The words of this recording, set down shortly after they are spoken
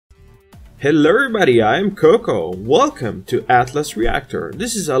Hello everybody, I am Coco. Welcome to Atlas Reactor.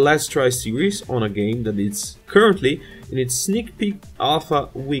 This is a Let's Try series on a game that is currently in its sneak peek alpha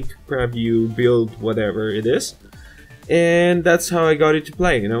week preview build, whatever it is. And that's how I got it to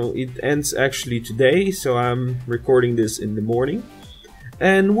play. You know, it ends actually today, so I'm recording this in the morning.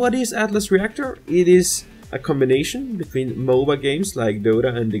 And what is Atlas Reactor? It is a combination between MOBA games like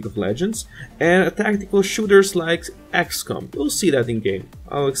Dota and League of Legends and tactical shooters like XCOM. You'll see that in game.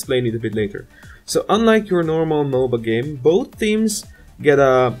 I'll explain it a bit later. So unlike your normal MOBA game, both teams get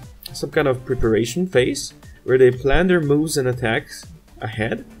some kind of preparation phase where they plan their moves and attacks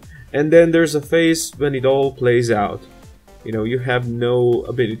ahead, and then there's a phase when it all plays out. You know, you have no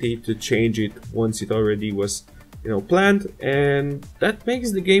ability to change it once it already was, planned, and that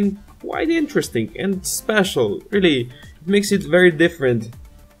makes the game quite interesting and special. Really, it makes it very different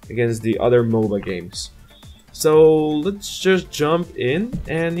against the other MOBA games. So let's just jump in,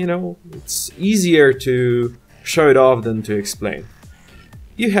 and it's easier to show it off than to explain.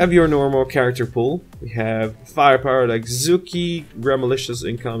 You have your normal character pool. We have firepower like Zuki, Gremmalicious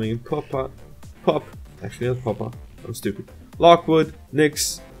incoming, actually not Papa, I'm stupid, Lockwood,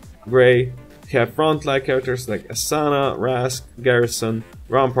 Nyx, Gray. We have frontline characters like Asana, Rask, Garrison,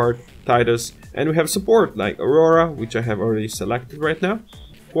 Rampart, Titus, and we have support like Aurora, which I have already selected right now,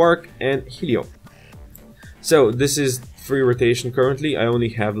 Quark, and Helio. So this is free rotation currently. I only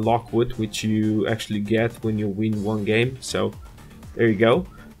have Lockwood, which you actually get when you win one game, so there you go.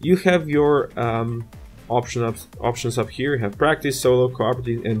 You have your options up here. You have practice, solo,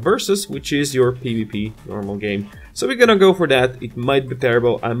 cooperative, and versus, which is your PvP normal game. So we're gonna go for that. It might be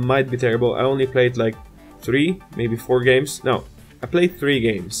terrible, I might be terrible. I only played like 3, maybe 4 games. No, I played 3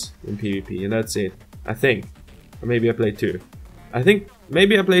 games in PvP, and that's it, I think. Or maybe I played 2. I think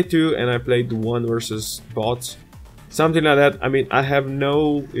maybe I played 2 and I played 1 versus bots. Something like that. I mean, I have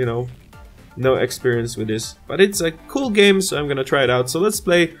no, no experience with this. But it's a cool game, so I'm gonna try it out. So let's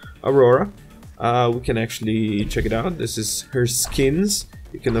play Aurora. We can actually check it out. This is her skins.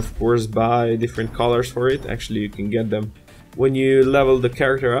 You can of course buy different colors for it. Actually, you can get them when you level the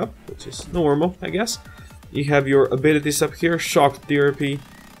character up, which is normal, I guess. You have your abilities up here: Shock Therapy,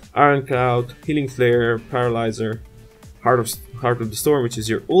 Iron Cloud, Healing Flare, Paralyzer, Heart of the Storm, which is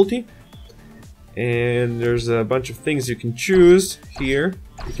your ulti. And there's a bunch of things you can choose here.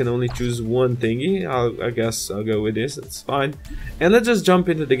 You can only choose one thingy. I guess I'll go with this, that's fine. And let's just jump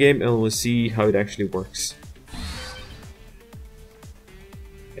into the game and we'll see how it actually works.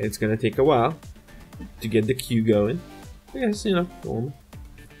 It's gonna take a while to get the queue going. Yes, normal.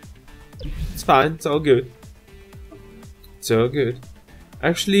 It's fine, it's all good. It's all good.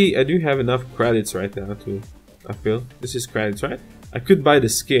 Actually, I do have enough credits right now to, I feel. This is credits, right? I could buy the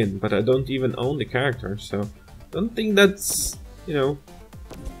skin, but I don't even own the character, so don't think that's,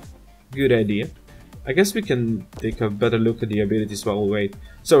 good idea. I guess we can take a better look at the abilities while we wait.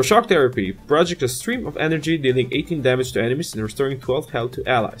 So, Shock Therapy. Project a stream of energy, dealing 18 damage to enemies and restoring 12 health to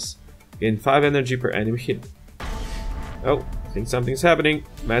allies. Gain 5 energy per enemy hit. Oh, I think something's happening.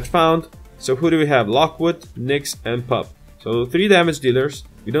 Match found. So who do we have? Lockwood, Nyx, and Pup. So 3 damage dealers.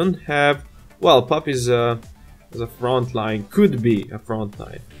 We don't have... Well, Pup is a front line. Could be a front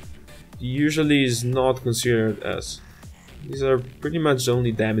line. Usually is not considered as... These are pretty much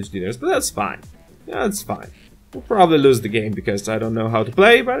only damage dealers, but that's fine. Yeah, that's fine. We'll probably lose the game because I don't know how to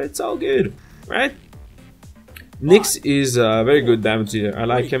play, but it's all good, right? Nyx is a very good damage dealer. I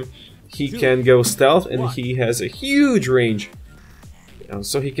like him. He can go stealth and he has a huge range.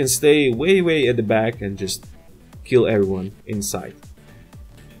 So he can stay way at the back and just kill everyone inside.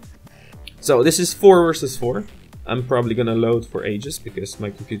 So this is 4 versus 4. I'm probably gonna load for ages because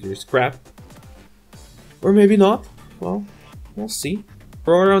my computer is crap. Or maybe not. Well, we'll see.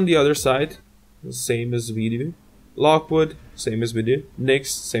 Aurora on the other side, same as we do. Lockwood, same as we do. Nyx,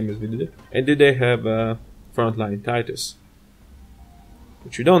 same as we do. And did they have a frontline Titus?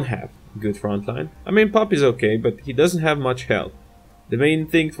 Which we don't have. Good frontline. I mean, Pup is okay, but he doesn't have much health. The main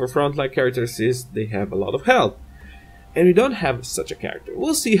thing for frontline characters is they have a lot of health. And we don't have such a character.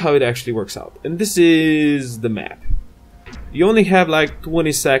 We'll see how it actually works out. And this is the map. You only have like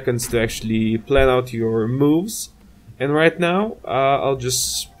 20 seconds to actually plan out your moves. And right now, I'll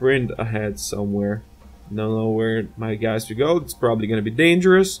just sprint ahead somewhere. Don't know where my guys will go. It's probably gonna be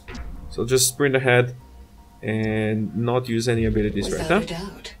dangerous. So just sprint ahead and not use any abilities right now.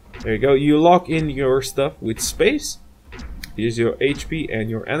 There you go. You lock in your stuff with space. Here's your HP and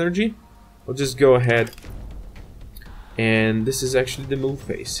your energy. I'll just go ahead. And this is actually the move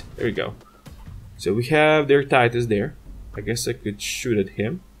phase. There you go. So we have their Titus there. I guess I could shoot at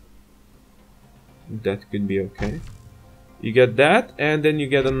him. That could be okay. You get that, and then you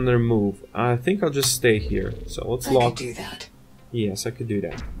get another move. I think I'll just stay here. So let's lock. I could do that. Yes, I could do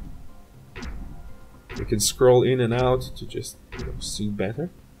that. You can scroll in and out to just, you know, see better.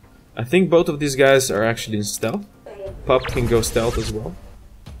 I think both of these guys are actually in stealth. Pup can go stealth as well.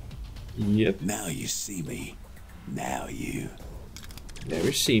 Yep. Now you see me. Now you.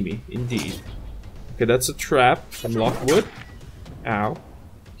 Never see me, indeed. Okay, that's a trap from Lockwood. Ow.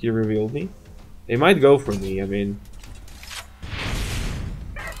 He revealed me. They might go for me, I mean.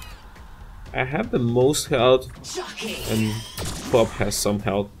 I have the most health, and Pup has some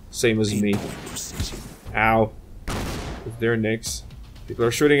health, same as me. Ow. If they're next. People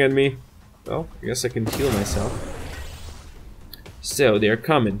are shooting at me. Well, I guess I can heal myself. So, they're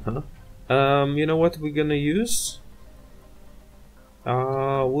coming, huh? You know what we're gonna use?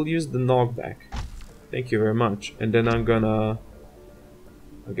 We'll use the knockback. Thank you very much. And then I'm gonna...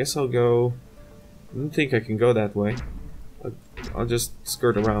 I guess I'll go... I don't think I can go that way. I'll just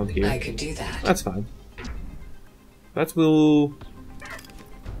skirt around here. I could do that. That's fine. That will...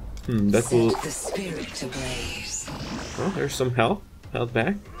 that Set will... the spirit ablaze. Oh, there's some health. Health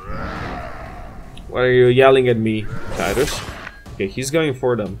back. Why are you yelling at me, Titus? Okay, he's going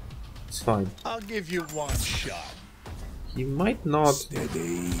for them. It's fine. I'll give you one shot. He might not...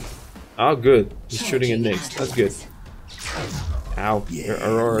 Steady. Oh, good. He's shooting at Nyx. That's good. Ow. Yeah,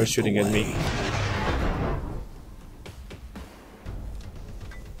 Aurora is shooting at me.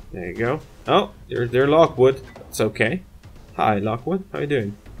 There you go. Oh, they're Lockwood. That's okay. Hi, Lockwood. How you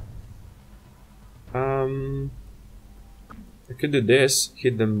doing? I could do this.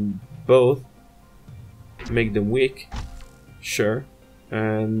 Hit them both. Make them weak. Sure.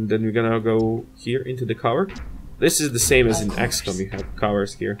 And then we're gonna go here into the cover. This is the same as in XCOM. You have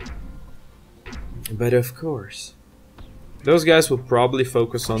covers here. But of course. Those guys will probably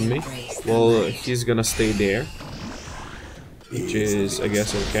focus on me. Well, he's gonna stay there. Which is, I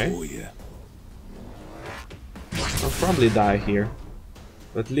guess, okay. I'll probably die here.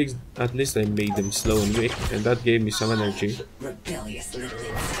 But at least I made them slow and weak, and that gave me some energy.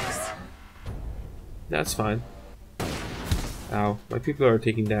 That's fine. Ow, my people are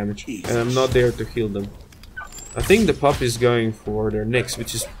taking damage, and I'm not there to heal them. I think the pup is going for their Nyx,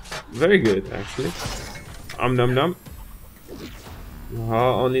 which is very good, actually. Num num.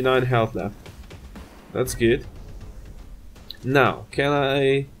 Only 9 health left. That's good. Now, can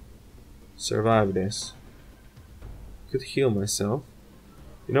I survive this? Could heal myself.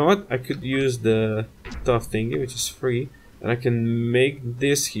 You know what? I could use the tough thingy, which is free, and I can make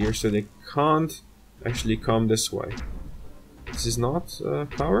this here so they can't actually come this way. This is not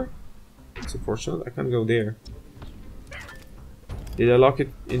power. It's unfortunate. I can't go there. Did I lock it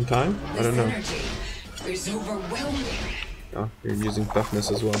in time? I don't know. Oh, you're using toughness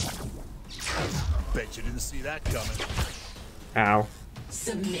as well. Bet you didn't see that coming. Ow.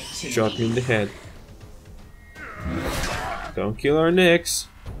 Shot me in the head. Don't kill our Nyx.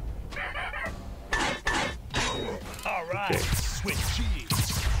 Okay.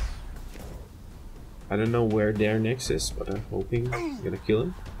 I don't know where their Nyx is, but I'm hoping I'm gonna kill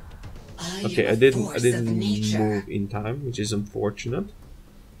him. Okay, I didn't move in time, which is unfortunate.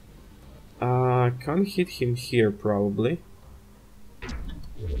 I can't hit him here probably.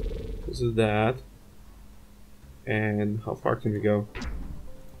 Because of that. And how far can we go?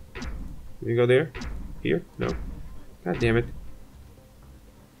 Can we go there? Here? No. God damn it.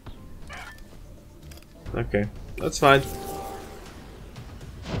 Okay, that's fine.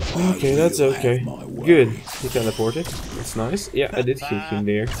 Okay, that's okay. Good. He teleported. That's nice. Yeah, I did hit him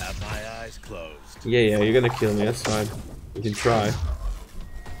there. Yeah, you're gonna kill me. That's fine. You can try.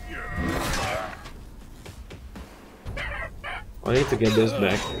 I need to get this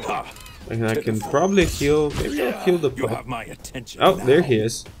back. And I can probably heal. Maybe I'll kill the pup. Oh, there he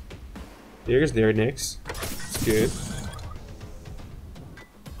is. There's their Nyx. It's good.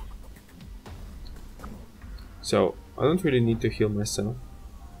 So, I don't really need to heal myself.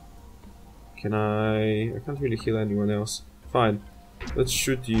 Can I can't really heal anyone else. Fine. Let's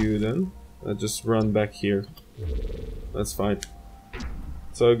shoot you then. I'll just run back here. That's fine.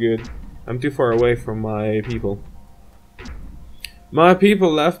 So good. I'm too far away from my people. My people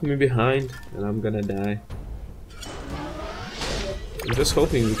left me behind, and I'm gonna die. I'm just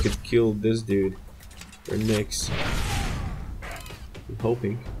hoping we could kill this dude. Or Nyx. I'm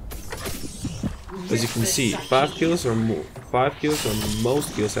hoping. As you can see, 5 kills or more. 5 kills or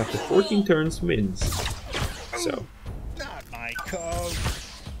most kills after 14 turns wins. So. I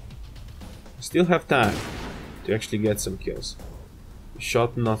still have time to actually get some kills.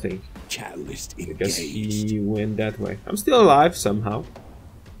 Shot nothing. Because he went that way. I'm still alive somehow.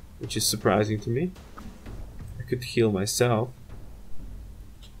 Which is surprising to me. I could heal myself.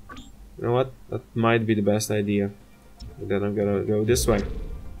 You know what? That might be the best idea. And then I'm gonna go this way.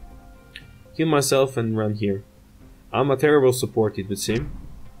 Heal myself and run here. I'm a terrible support, it would seem.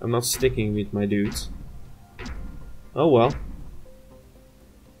 I'm not sticking with my dudes. Oh well.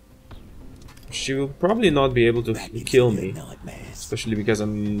 She will probably not be able to kill me. Especially because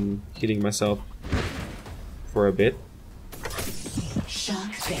I'm hitting myself for a bit.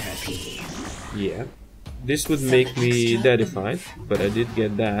 Shock therapy. Yeah. This would make me deadified, but I did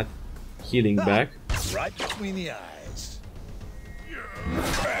get that healing back. Right between the eyes.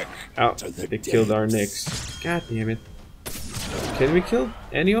 Oh, they killed our Nyx. God damn it. Can we kill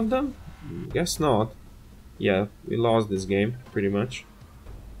any of them? Guess not. Yeah, we lost this game, pretty much.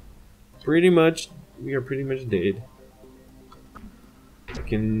 We are pretty much dead. I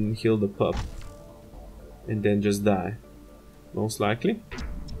can heal the pup. And then just die. Most likely.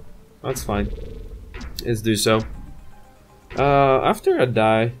 That's fine. Let's do so. After I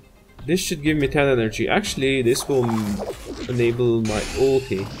die, this should give me 10 energy. Actually, this will enable my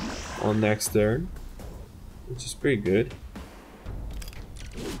ulti on next turn, which is pretty good.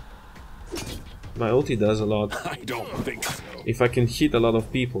 My ulti does a lot. I don't think so. If I can hit a lot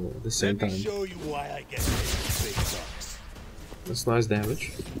of people at the same Let me time. show you why I get big bucks. That's nice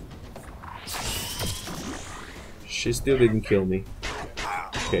damage. She still didn't kill me.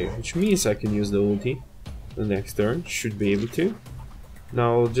 Okay, which means I can use the ulti the next turn. Should be able to.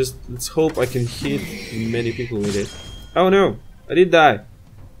 Now just let's hope I can hit many people with it. Oh no! I did die!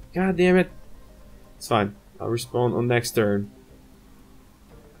 God damn it! It's fine. I'll respawn on next turn.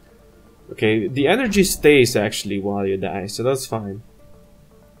 Okay, the energy stays actually while you die, so that's fine.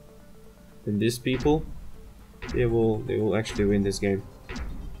 And these people, they will actually win this game.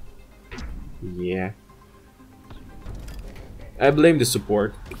 Yeah. I blame the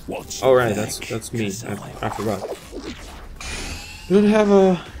support. Alright, that's me. I forgot. We don't have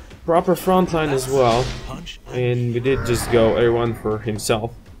a proper front line as well. And we did just go everyone for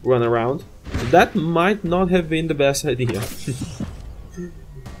himself, run around. So that might not have been the best idea.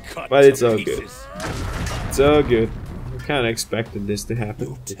 But it's all good. It's all good. I kinda expected this to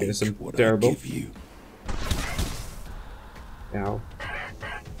happen because I'm terrible. Ow.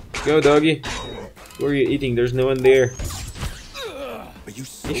 Go, doggy. What are you eating? There's no one there.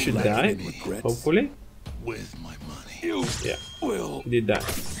 He should die, hopefully. With my money. Yeah, Will he did that.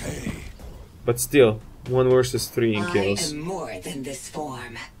 But still, 1 versus 3 in kills. I am more than this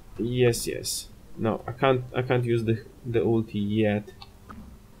form. Yes, yes. No, I can't use the ulti yet.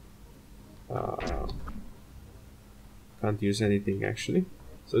 Can't use anything actually.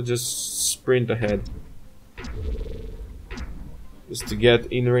 So just sprint ahead. Just to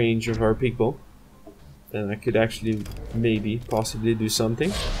get in range of our people. Then I could actually, maybe, possibly do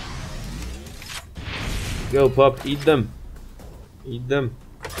something. Go, pup, eat them. Eat them.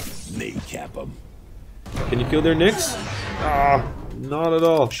 kneecap them. Can you kill their Nyx? Ah, not at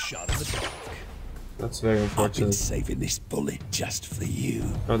all. Shot in the dark. That's very I've been unfortunate. saving this bullet just for you.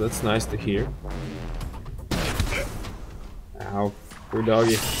 Oh, that's nice to hear. Ow, poor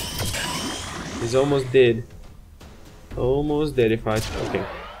doggy. He's almost dead. Almost deadified. Okay.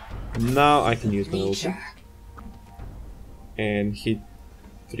 Now I can use my ulti. And hit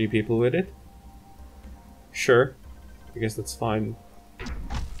 3 people with it. Sure. I guess that's fine.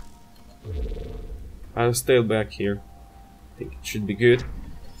 I'll stay back here. I think it should be good.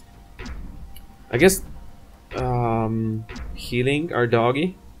 I guess healing our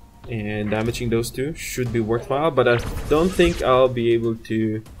doggy and damaging those 2 should be worthwhile, but I don't think I'll be able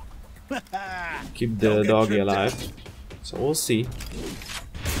to keep the doggy alive. So we'll see.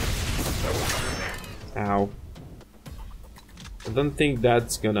 Ow. I don't think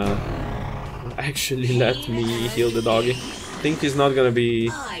that's gonna actually let me heal the doggy. I think he's not gonna be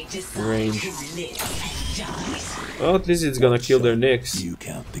in range. Well, at least it's gonna kill their Nyx. You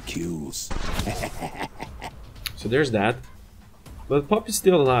count the kills. So there's that. But Pop is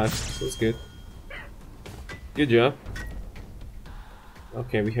still alive, so that's good. Good job.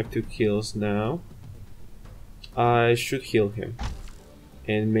 Okay, we have 2 kills now. I should heal him.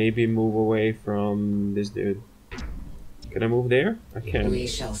 And maybe move away from this dude. Can I move there? I can. We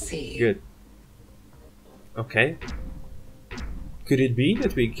shall see. Good. Okay. Could it be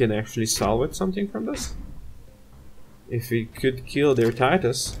that we can actually salvage something from this? If we could kill their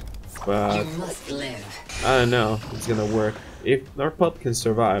Titus, but You must live. I don't know if it's gonna work. If our pup can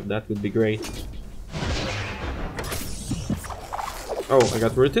survive, that would be great. Oh, I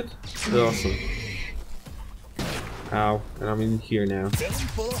got rooted? Awesome. Ow, and I'm in here now.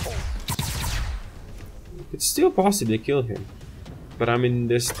 It's still possible to kill him. But I'm in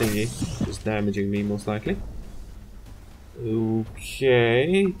this thingy, just damaging me most likely.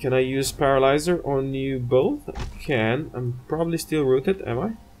 Okay, can I use paralyzer on you both? I can. I'm probably still rooted, am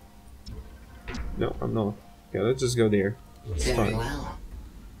I? No, I'm not. Okay, let's just go there. It's Very fine. well.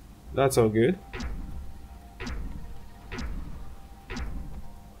 That's all good.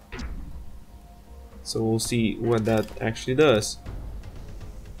 So we'll see what that actually does.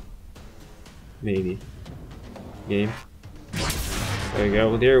 Maybe. Game. There we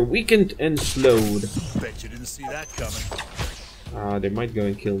go. They're weakened and slowed. Bet you didn't see that coming. They might go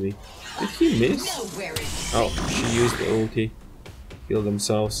and kill me. Did he miss? Nowhere is Oh, she used the ulti. Kill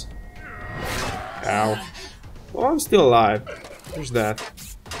themselves. Ow. Oh, I'm still alive. There's that.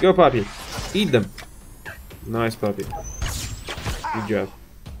 Go, puppy. Eat them. Nice, puppy. Good job.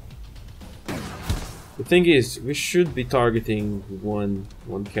 The thing is, we should be targeting one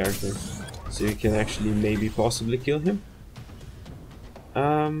character, so you can actually maybe possibly kill him.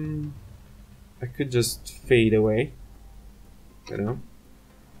 I could just fade away, you know,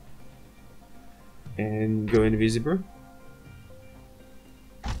 and go invisible.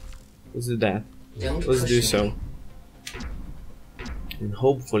 Let's do that. Let's do so. And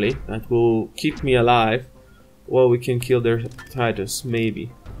hopefully that will keep me alive while we can kill their Titus,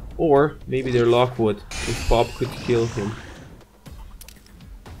 maybe. Or maybe their Lockwood, if Pop could kill him.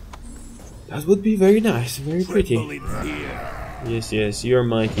 That would be very nice, very pretty. Yes, yes, you're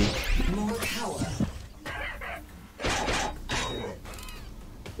mighty. more power.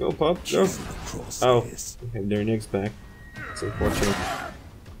 Go, Pop, go. Oh, we have their necks back. It's unfortunate.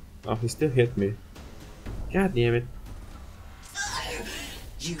 Oh, he still hit me. God damn it.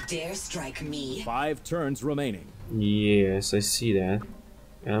 You dare strike me? 5 turns remaining. Yes, I see that.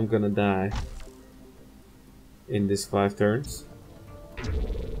 And I'm gonna die in this 5 turns.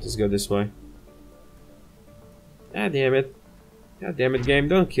 Just go this way. God damn it. God damn it, game,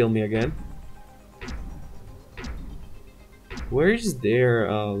 don't kill me again. Where is their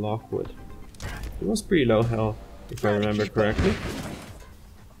Lockwood? It was pretty low health, if I remember correctly.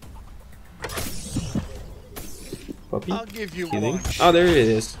 Puppy? I'll give you Killing. one. Oh, there it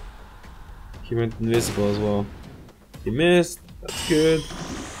is. He went invisible as well. He missed. That's good.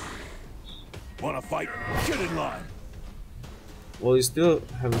 Wanna fight? Get in line. Well, you still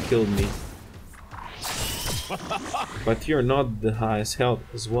haven't killed me. But you're not the highest health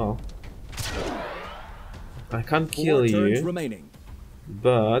as well. I can't 4 kill turns you, remaining.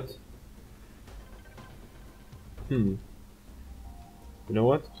 but... You know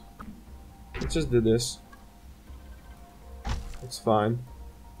what? Let's just do this. It's fine.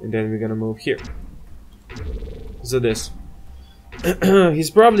 And then we're gonna move here. So this.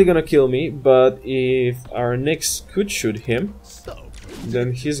 He's probably gonna kill me, but if our Nyx could shoot him,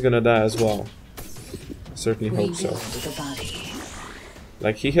 then he's gonna die as well. Certainly hope so. Rebuild the body.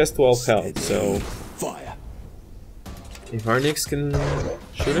 Like, he has 12 health, so Fire. if our Nyx can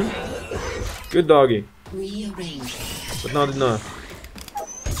shoot him, good doggy, Rearranging. but not enough.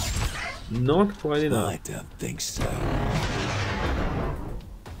 Not quite I enough. don't think so.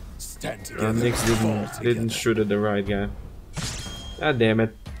 Stand together. And Nyx fall didn't together. shoot at the right guy. God damn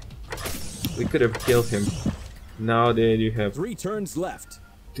it. We could have killed him. Now there you have 3 turns left.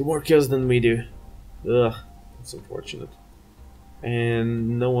 2 more kills than we do. Ugh, that's unfortunate.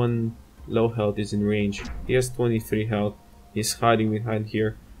 And no one low health is in range. He has 23 health. He's hiding behind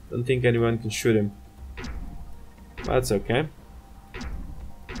here. Don't think anyone can shoot him. That's okay.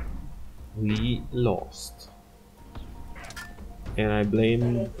 We lost. And I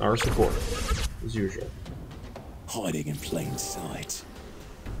blame our support, as usual. Hiding in plain sight.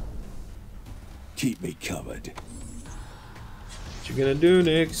 Keep me covered. What you gonna do,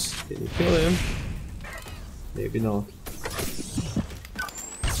 Nyx? Can you kill him? Maybe not.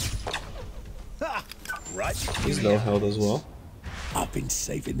 Right. He's low health as well. I've been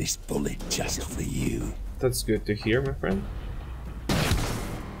saving this bullet just for you. That's good to hear, my friend.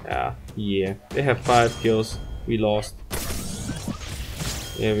 Yeah. They have 5 kills. We lost.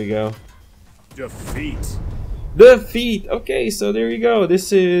 There we go. Defeat. Defeat! Okay, so there you go.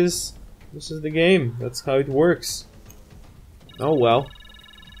 This is the game. That's how it works. Oh well.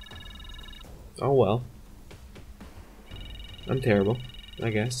 Oh well. I'm terrible, I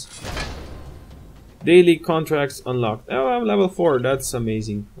guess. Daily contracts unlocked. Oh, I'm level 4. That's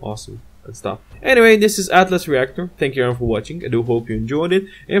amazing. Awesome. Good stuff. Anyway, this is Atlas Reactor. Thank you everyone for watching. I do hope you enjoyed it.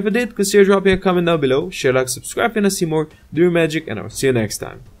 And if you did, consider dropping a comment down below. Share, like, subscribe, and see more. Do your magic, and I'll see you next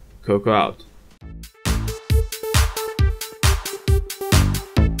time. Koko out.